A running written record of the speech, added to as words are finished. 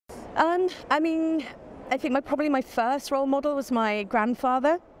I mean, I think probably my first role model was my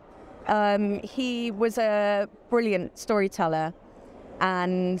grandfather. He was a brilliant storyteller,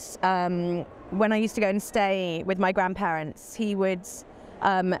 and when I used to go and stay with my grandparents, he would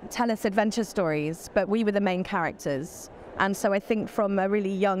tell us adventure stories, but we were the main characters. And so I think from a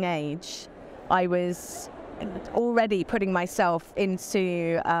really young age, I was already putting myself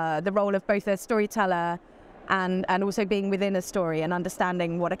into the role of both a storyteller and also being within a story and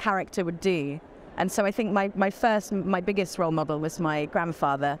understanding what a character would do. And so I think my biggest role model was my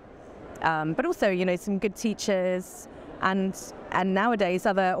grandfather. But also, you know, some good teachers and nowadays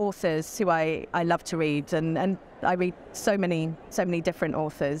other authors who I love to read, and I read so many different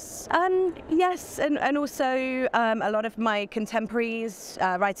authors. Yes, and also a lot of my contemporaries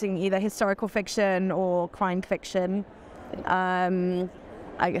writing either historical fiction or crime fiction. I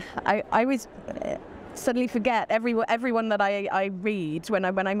always suddenly forget everyone that I read when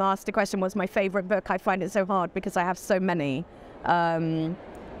I'm asked a question, what's my favorite book? I find it so hard because I have so many.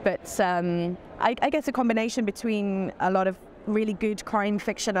 But I guess a combination between a lot of really good crime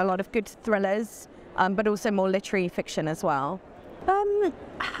fiction, a lot of good thrillers, but also more literary fiction as well.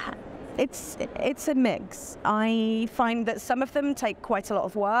 It's a mix. I find that some of them take quite a lot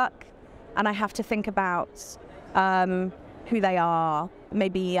of work, and I have to think about who they are,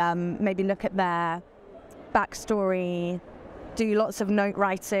 maybe look at their backstory, do lots of note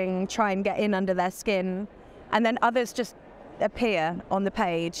writing, try and get in under their skin, and then others just appear on the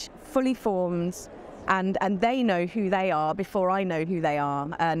page fully formed, and they know who they are before I know who they are,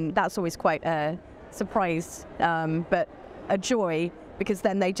 and that's always quite a surprise, but a joy, because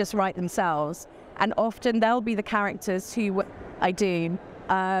then they just write themselves, and often they'll be the characters who I do.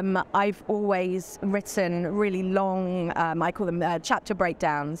 I've always written really long, I call them chapter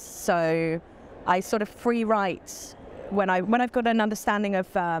breakdowns, so I sort of free write when I've got an understanding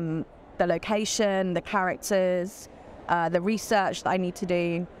of the location, the characters, the research that I need to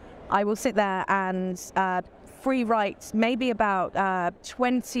do. I will sit there and free write maybe about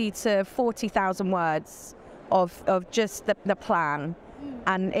 20 to 40,000 words of just the plan,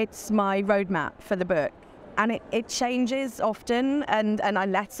 and it's my roadmap for the book. And it changes often, and I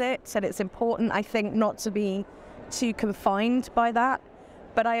let it, and it's important, I think, not to be too confined by that.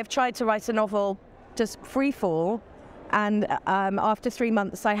 But I have tried to write a novel just free fall, and after 3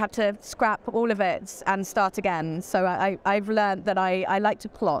 months I had to scrap all of it and start again. So I've learned that I like to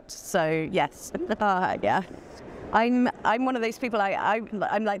plot, so yes. Yeah. I'm one of those people,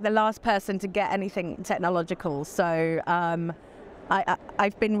 I'm like the last person to get anything technological, so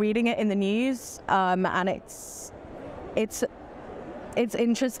I've been reading it in the news, and it's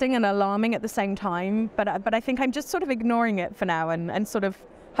interesting and alarming at the same time, but I think I'm just sort of ignoring it for now and sort of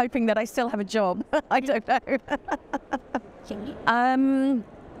hoping that I still have a job. I don't know.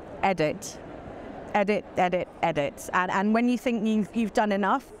 Edit. And when you think you've done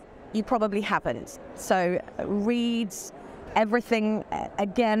enough, you probably haven't. So read everything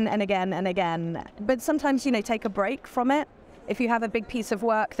again and again and again. But sometimes, you know, take a break from it. If you have a big piece of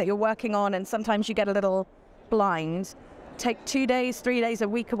work that you're working on and sometimes you get a little blind, take 2 days, 3 days, a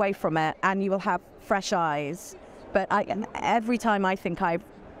week away from it, and you will have fresh eyes. But every time I think I've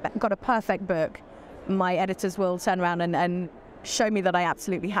got a perfect book, my editors will turn around and show me that I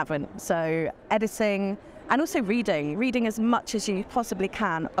absolutely haven't. So editing, and also reading as much as you possibly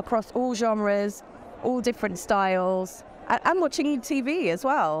can across all genres, all different styles, and watching TV as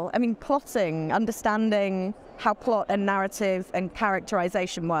well. I mean, plotting, understanding how plot and narrative and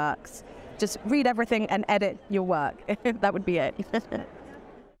characterization works. Just read everything and edit your work. That would be it.